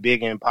they got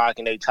Big and Pac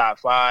in their top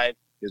 5,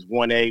 is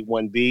 1A,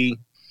 1B.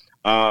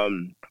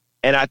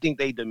 And I think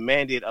they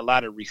demanded a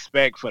lot of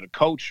respect for the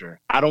culture.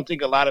 I don't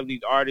think a lot of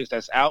these artists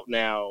that's out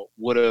now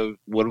would have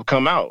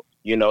come out.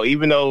 You know,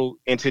 even though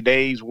in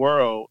today's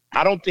world,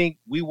 I don't think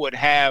we would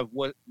have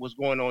what was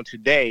going on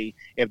today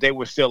if they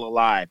were still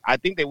alive. I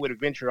think they would have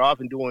ventured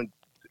off and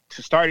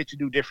started to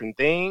do different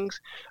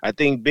things. I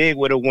think Big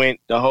would have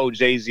went the whole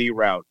Jay-Z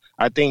route.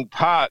 I think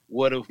Pac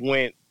would have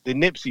went the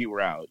Nipsey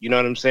route. You know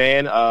what I'm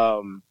saying?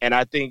 And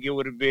I think it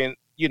would have been,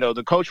 you know,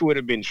 the culture would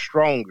have been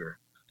stronger.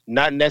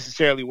 Not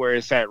necessarily where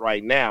it's at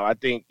right now. I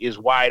think it's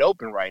wide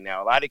open right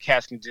now. A lot of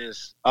cats can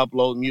just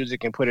upload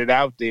music and put it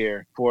out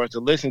there for us to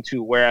listen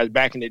to, whereas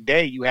back in the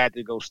day, you had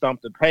to go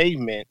stump the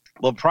pavement.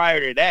 But prior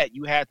to that,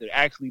 you had to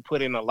actually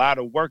put in a lot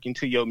of work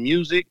into your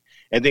music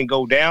and then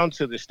go down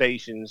to the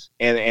stations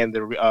and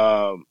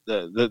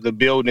the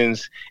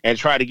buildings and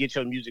try to get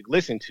your music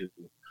listened to.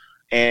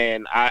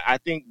 And I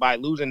think by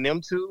losing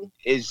them two,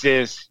 it's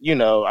just, you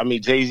know, I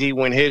mean, Jay-Z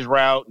went his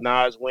route,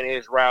 Nas went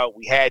his route.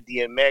 We had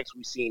DMX,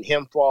 we seen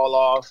him fall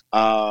off.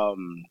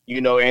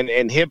 You know,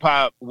 and hip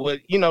hop was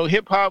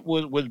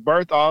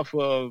birthed off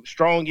of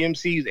strong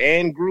MCs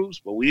and groups,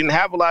 but we didn't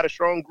have a lot of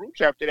strong groups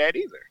after that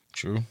either.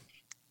 True.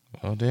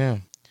 Oh,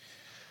 damn.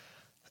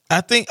 I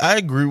think I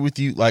agree with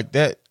you like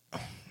that.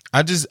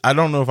 I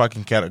don't know if I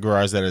can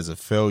categorize that as a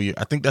failure.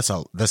 I think that's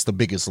the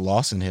biggest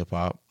loss in hip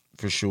hop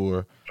for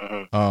sure.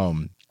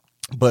 Mm-hmm.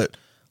 But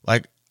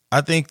like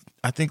I think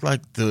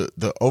like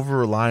the over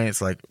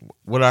reliance, like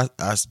what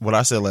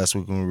I said last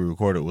week when we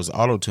recorded was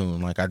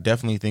auto-tune. Like I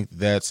definitely think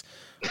that's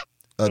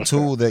a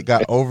tool that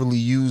got overly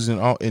used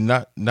in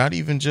not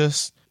even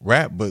just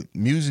rap but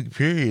music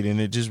period, and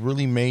it just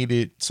really made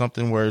it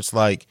something where it's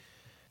like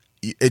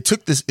it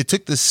took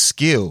this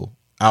skill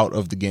out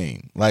of the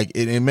game. Like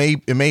it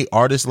made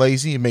artists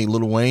lazy, it made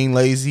Lil Wayne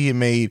lazy, it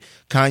made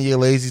Kanye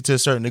lazy to a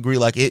certain degree.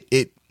 Like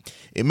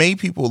it made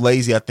people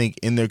lazy, I think,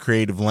 in their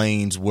creative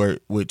lanes,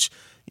 which,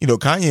 you know,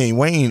 Kanye and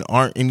Wayne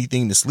aren't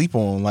anything to sleep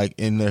on, like,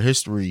 in their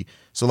history.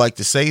 So, like,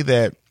 to say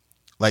that,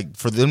 like,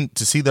 for them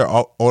to see their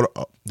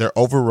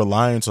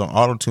over-reliance on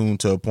auto-tune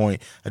to a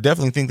point, I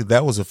definitely think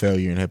that was a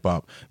failure in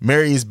hip-hop.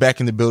 Mary is back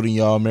in the building,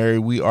 y'all. Mary,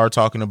 we are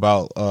talking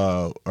about,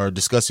 or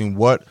discussing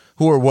what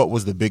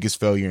was the biggest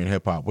failure in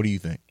hip-hop. What do you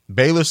think?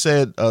 Baylor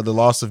said the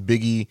loss of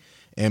Biggie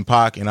and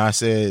Pac, and I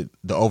said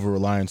the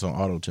over-reliance on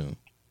auto-tune.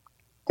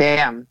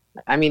 Damn.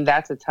 I mean,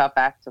 that's a tough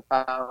act to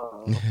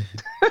follow.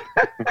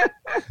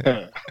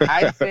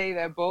 I'd say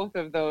that both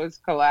of those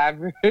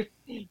collabs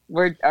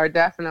are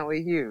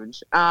definitely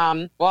huge.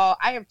 Well,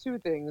 I have two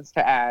things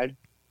to add.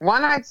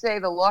 One, I'd say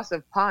the loss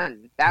of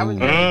Pun. That was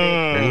really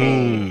big for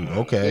me.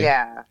 Okay.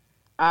 Yeah.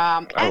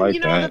 And,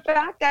 like the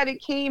fact that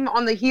it came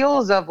on the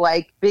heels of,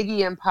 like,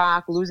 Biggie and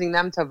Pac losing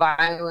them to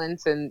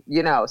violence and,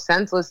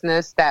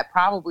 senselessness that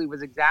probably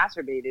was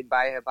exacerbated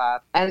by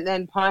hip-hop. And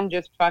then Pun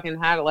just fucking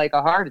had, like,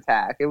 a heart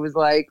attack. It was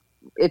like,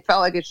 it felt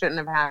like it shouldn't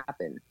have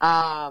happened.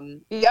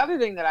 The other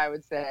thing that I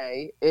would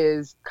say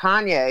is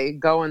Kanye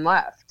going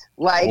left.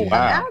 Like,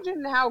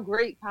 imagine how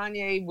great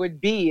Kanye would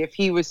be if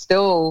he was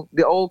still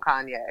the old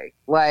Kanye.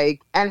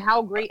 Like, and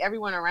how great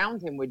everyone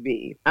around him would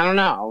be. I don't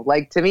know.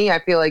 Like, to me,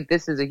 I feel like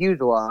this is a huge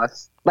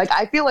loss. Like,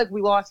 I feel like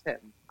we lost him,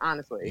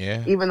 honestly.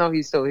 Yeah. Even though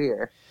he's still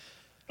here.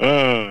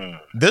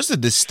 There's a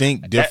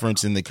distinct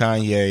difference in the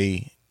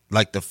Kanye,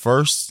 like the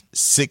first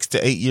 6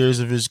 to 8 years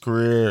of his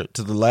career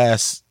to the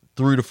last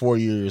 3 to 4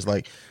 years,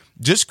 like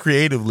just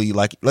creatively,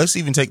 like let's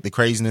even take the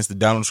craziness that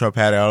Donald Trump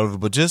had out of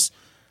it, but just,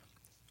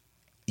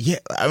 yeah,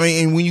 I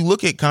mean, and when you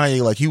look at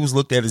Kanye, like he was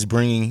looked at as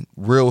bringing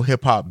real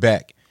hip hop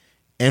back,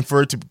 and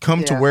for it to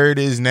come to where it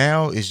is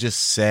now is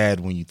just sad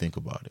when you think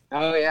about it.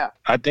 Oh yeah,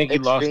 I think he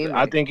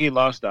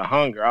lost the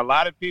hunger. A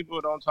lot of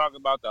people don't talk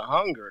about the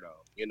hunger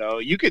though.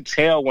 You could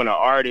tell when an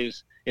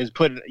artist is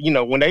putting,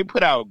 when they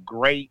put out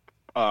great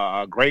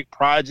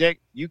project,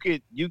 you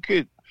could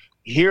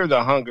hear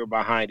the hunger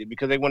behind it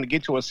because they want to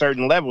get to a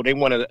certain level. They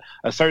want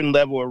a certain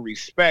level of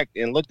respect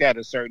and looked at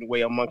a certain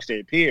way amongst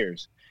their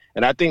peers.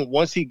 And I think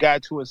once he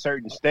got to a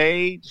certain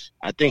stage,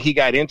 I think he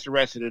got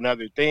interested in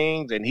other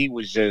things and he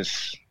was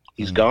just,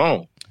 he's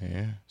gone.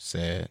 Yeah,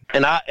 sad.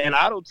 And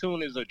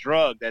auto-tune is a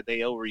drug that they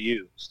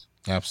overused.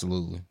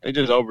 Absolutely. They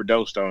just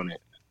overdosed on it.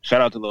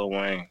 Shout out to Lil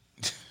Wayne.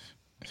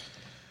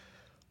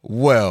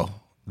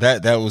 Well,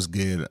 that was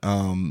good.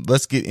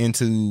 Let's get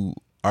into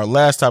our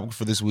last topic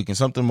for this week and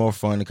something more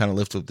fun to kind of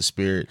lift up the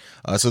spirit.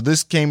 So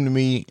this came to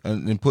me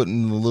and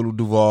putting the Little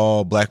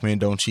Duval Black Men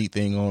Don't Cheat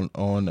thing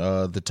on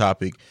the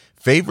topic.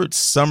 Favorite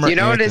summer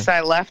anthem. Notice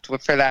I left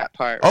for that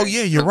part. Right? Oh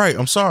yeah, you're right.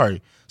 I'm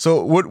sorry.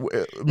 So what,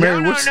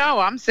 Mary? No.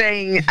 I'm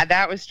saying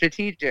that was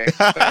strategic,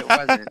 but it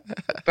wasn't.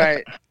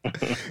 But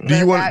do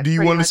you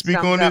want to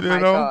speak on it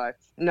at all? Thoughts.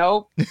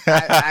 Nope.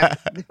 That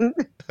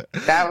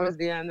was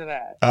the end of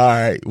that. All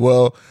right.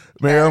 Well,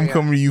 Mary, I'm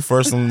coming to you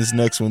first on this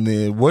next one.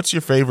 Then, what's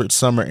your favorite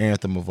summer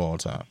anthem of all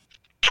time?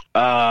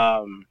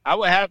 I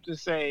would have to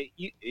say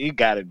it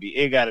gotta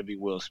be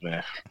Will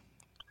Smith.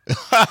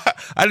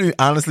 I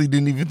honestly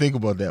didn't even think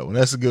about that one.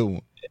 That's a good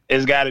one.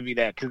 It's got to be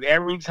that because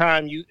every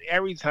time you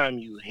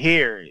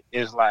hear it,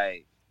 it's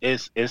like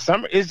it's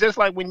summer. It's just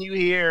like when you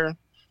hear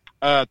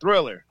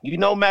Thriller.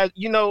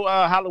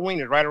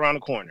 Halloween is right around the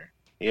corner.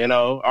 Is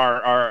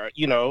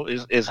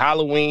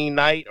Halloween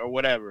night or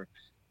whatever.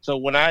 So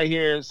when I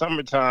hear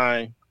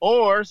summertime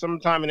or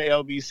sometime in the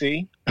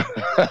LBC,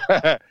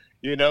 that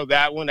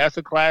one, that's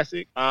a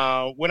classic.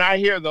 When I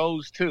hear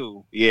those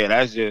two,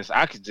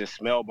 I could just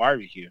smell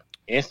barbecue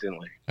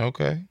instantly.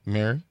 Okay,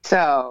 Mary.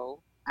 So,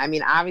 I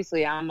mean,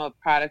 obviously I'm a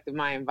product of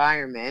my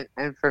environment,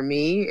 and for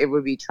me, it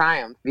would be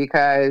Triumph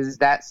because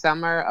that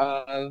summer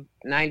of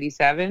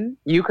 97,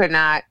 you could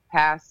not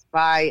pass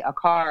by a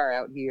car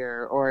out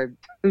here or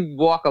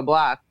walk a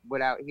block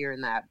without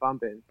hearing that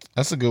bumping.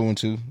 That's a good one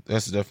too.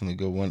 That's definitely a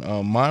good one.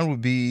 Mine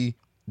would be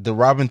the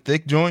Robin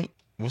Thicke joint.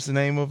 What's the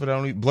name of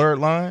it? Blurred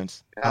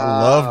Lines. I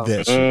love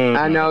that shit.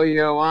 I know you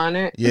don't want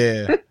it.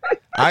 Yeah.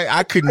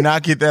 I could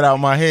not get that out of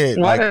my head.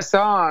 What a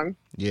song.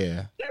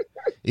 Yeah.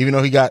 Even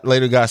though he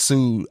later got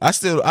sued. I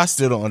still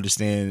don't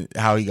understand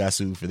how he got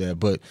sued for that.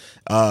 But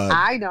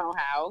I know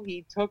how.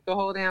 He took the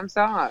whole damn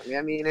song.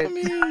 I mean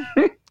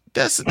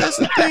that's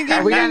the thing.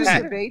 Are we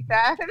gonna debate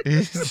that?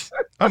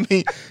 I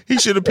mean, he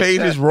should have paid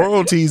his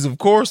royalties, of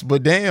course,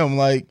 but damn,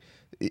 like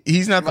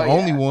he's not the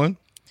only one.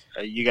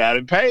 You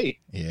gotta pay.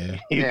 Yeah.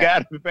 You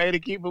gotta pay to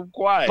keep him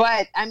quiet.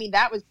 But I mean,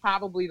 that was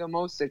probably the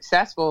most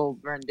successful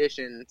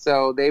rendition,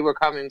 so they were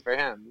coming for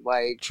him.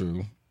 Like,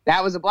 true.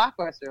 That was a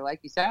blockbuster, like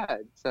you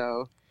said.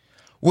 So,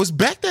 was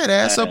Back That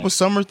Ass Up a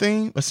summer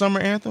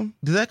anthem?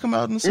 Did that come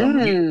out in the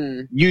summer?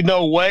 You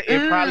know what?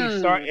 It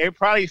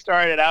probably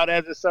started out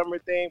as a summer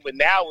thing, but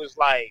now it's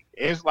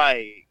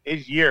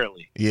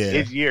yearly. Yeah,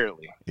 it's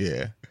yearly.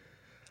 Yeah.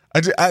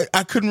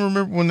 I couldn't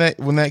remember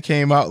when that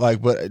came out,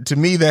 like, but to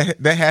me that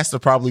has to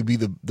probably be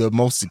the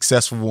most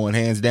successful one,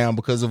 hands down,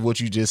 because of what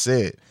you just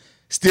said.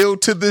 Still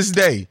to this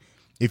day,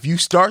 if you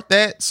start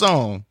that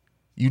song,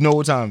 you know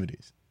what time it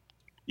is.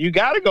 You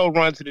got to go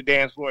run to the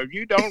dance floor. If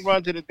you don't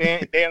run to the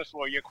dance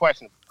floor, you're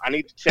questionable. I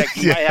need to check.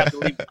 You might have to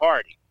leave the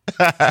party.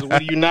 So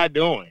what are you not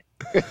doing?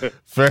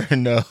 Fair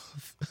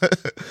enough.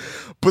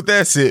 But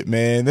that's it,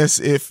 man. That's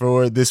it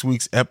for this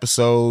week's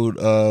episode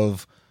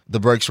of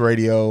The Breaks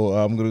Radio.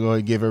 I'm going to go ahead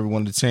and give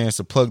everyone the chance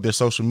to plug their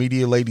social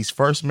media. Ladies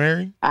first,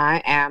 Mary.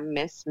 I am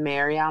Miss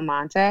Mary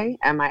Almonte,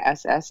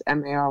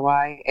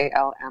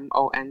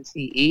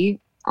 MissMaryAlmonte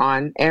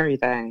on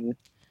everything.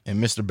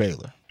 And Mr.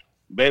 Baylor.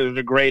 Baylor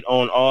the Great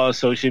on all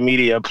social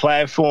media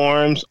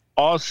platforms.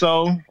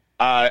 Also,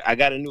 I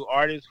got a new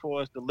artist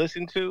for us to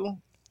listen to.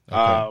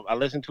 Okay. I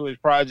listened to his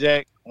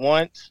project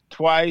once,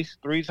 twice,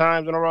 3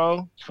 times in a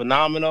row. It's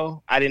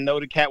phenomenal. I didn't know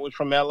the cat was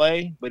from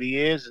L.A., but he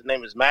is. His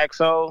name is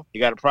Maxo. He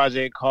got a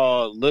project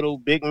called Little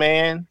Big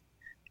Man,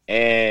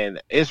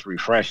 and it's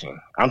refreshing.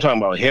 I'm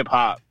talking about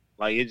hip-hop.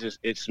 Like,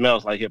 it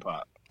smells like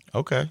hip-hop.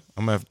 Okay,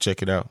 I'm gonna have to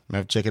check it out.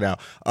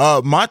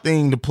 My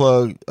thing to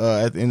plug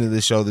at the end of the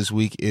show this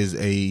week is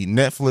a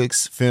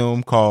Netflix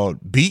film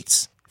called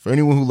Beats. For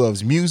anyone who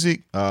loves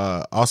music,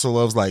 also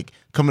loves like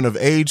coming of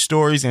age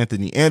stories.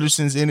 Anthony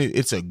Anderson's in it.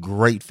 It's a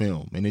great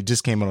film, and it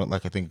just came out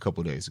like I think a couple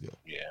of days ago.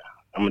 Yeah,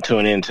 I'm gonna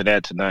tune into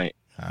that tonight.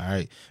 All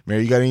right,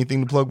 Mary, you got anything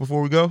to plug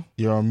before we go?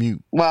 You're on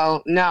mute.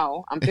 Well,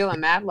 no, I'm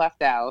feeling mad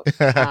left out.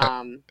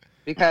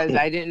 Because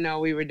I didn't know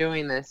we were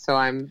doing this, so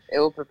I'm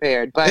ill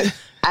prepared. But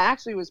I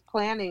actually was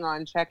planning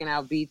on checking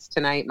out Beats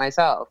tonight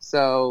myself,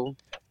 so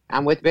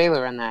I'm with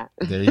Baylor on that.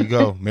 There you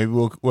go. Maybe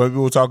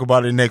we'll talk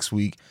about it next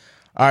week.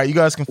 All right, you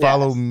guys can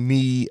follow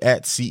me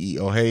at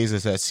CEO Hayes.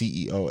 That's at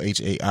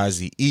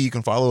CEOHAIZE. You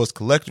can follow us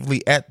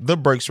collectively at The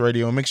Breaks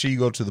Radio. And make sure you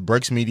go to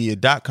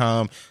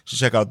thebreaksmedia.com to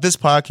check out this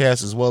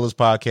podcast as well as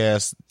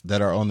podcasts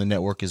that are on the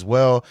network as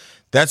well.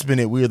 That's been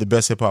it. We are the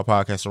best hip-hop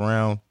podcast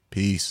around.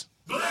 Peace.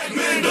 Black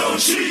men don't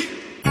cheat.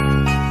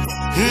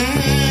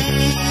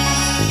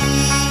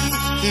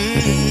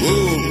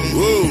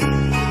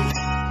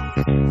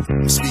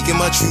 I'm speaking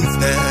my truth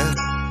now.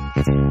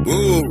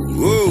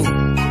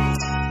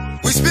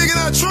 We speaking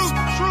our truth.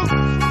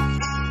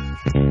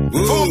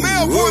 From a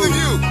male point of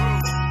view.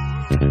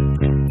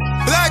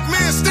 Black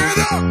men stand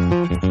up.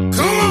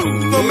 Come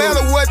on. No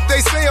matter what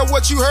they say or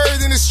what you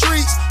heard in the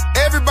streets,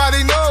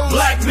 everybody knows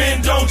black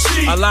men don't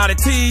cheat. A lot of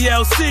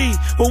TLC,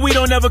 but we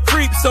don't ever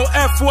creep, so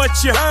F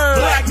what you heard.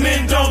 Black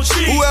men don't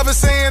cheat. Whoever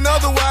saying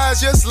otherwise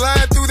just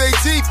lying through their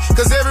teeth,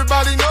 cause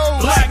everybody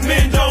knows black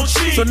men don't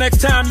cheat. So next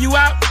time you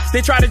out,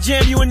 they try to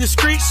jam you in the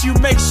streets, you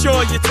make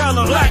sure you tell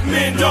them black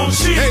men don't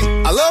cheat. Hey,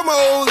 I love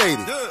my old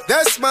lady,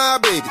 that's my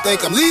baby.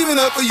 Think I'm leaving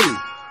her for you.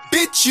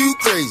 Bitch, you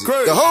crazy.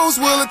 The hoes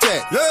will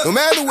attack. No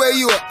matter where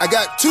you are, I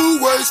got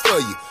 2 words for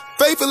you.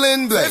 Faithful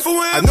and black.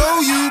 I know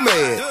you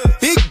mad.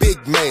 Big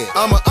man.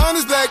 I'm an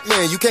honest black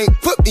man. You can't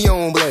put me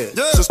on blast.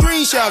 So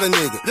screenshot a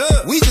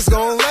nigga. We just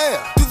gon'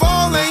 laugh.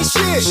 Duval ain't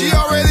shit. She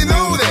already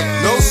know that.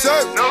 No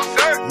sir.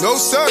 No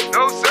sir.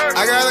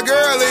 I got a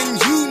girl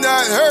and you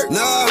not hurt.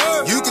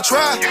 You can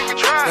try.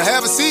 Now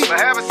have a seat.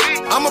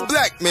 I'm a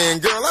black man,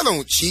 girl. I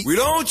don't cheat. We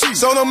don't cheat.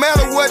 So no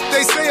matter what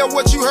they say or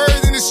what you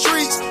heard in the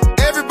streets,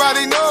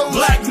 everybody knows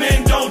black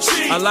men don't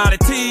cheat. A lot of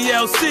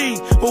TLC,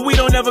 but we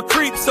don't ever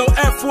creep, so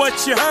F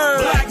what you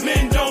heard. Black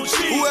men don't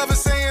cheat. Whoever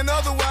saying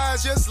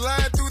otherwise just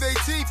lying through their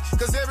teeth,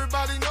 cause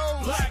everybody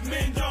knows black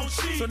men don't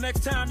cheat. So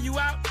next time you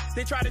out,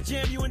 they try to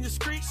jam you in the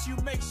streets, you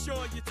make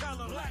sure you tell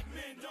them black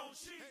men don't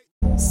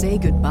cheat. Say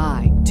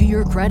goodbye to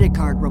your credit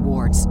card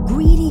rewards.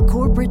 Greedy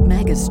corporate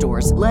mega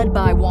stores, led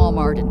by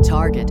Walmart and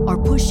Target,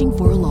 are pushing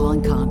for a law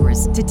in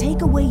Congress to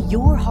take away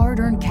your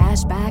hard-earned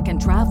cash back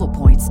and travel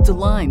points to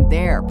line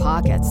their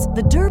pockets.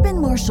 The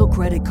Durbin-Marshall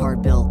credit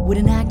card bill would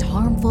enact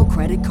harmful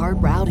credit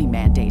card routing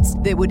mandates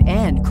that would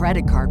end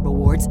credit card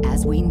rewards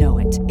as we know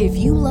it. If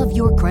you love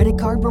your credit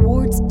card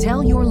rewards,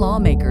 tell your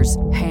lawmakers,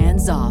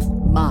 hands off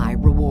my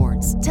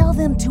rewards. Tell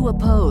them to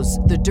oppose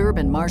the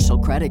Durbin-Marshall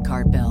credit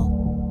card bill.